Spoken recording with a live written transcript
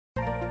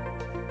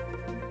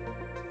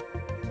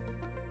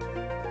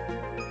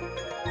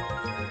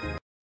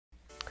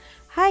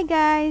Hi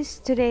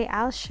guys! Today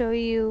I'll show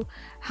you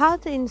how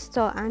to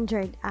install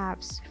Android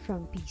apps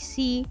from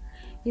PC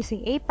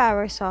using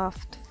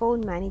aPowersoft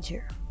Phone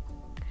Manager.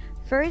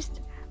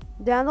 First,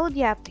 download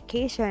the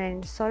application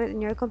and install it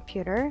in your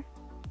computer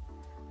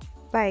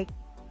by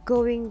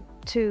going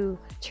to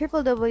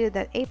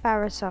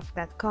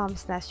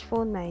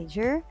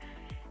www.apowersoft.com/phone-manager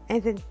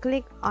and then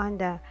click on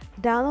the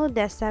Download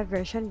Desktop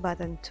Version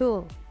button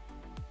tool.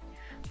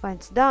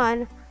 Once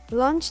done,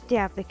 launch the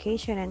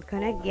application and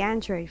connect the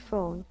Android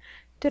phone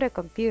to the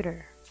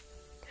computer.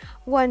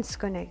 Once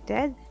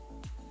connected,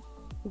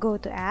 go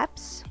to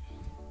Apps,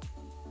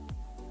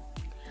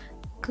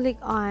 click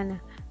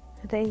on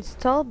the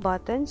Install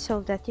button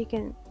so that you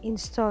can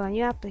install a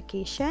new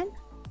application.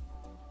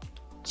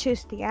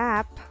 Choose the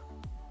app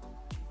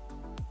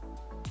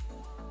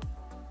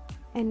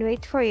and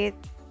wait for it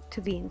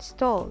to be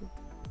installed.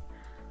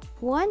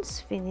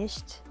 Once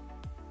finished,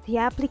 the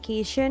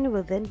application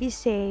will then be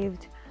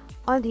saved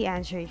on the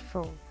Android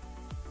phone.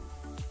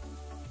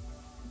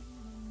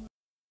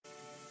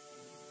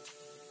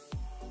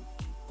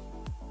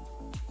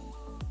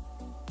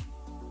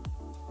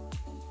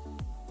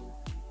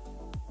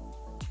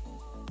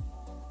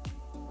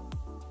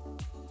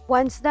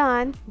 Once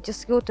done,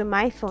 just go to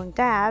My Phone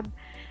tab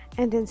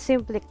and then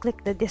simply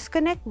click the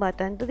Disconnect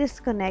button to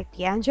disconnect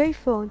the Android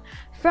phone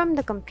from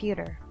the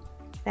computer.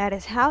 That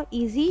is how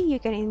easy you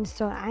can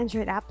install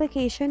Android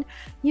application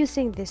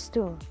using this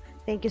tool.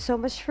 Thank you so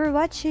much for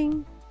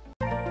watching.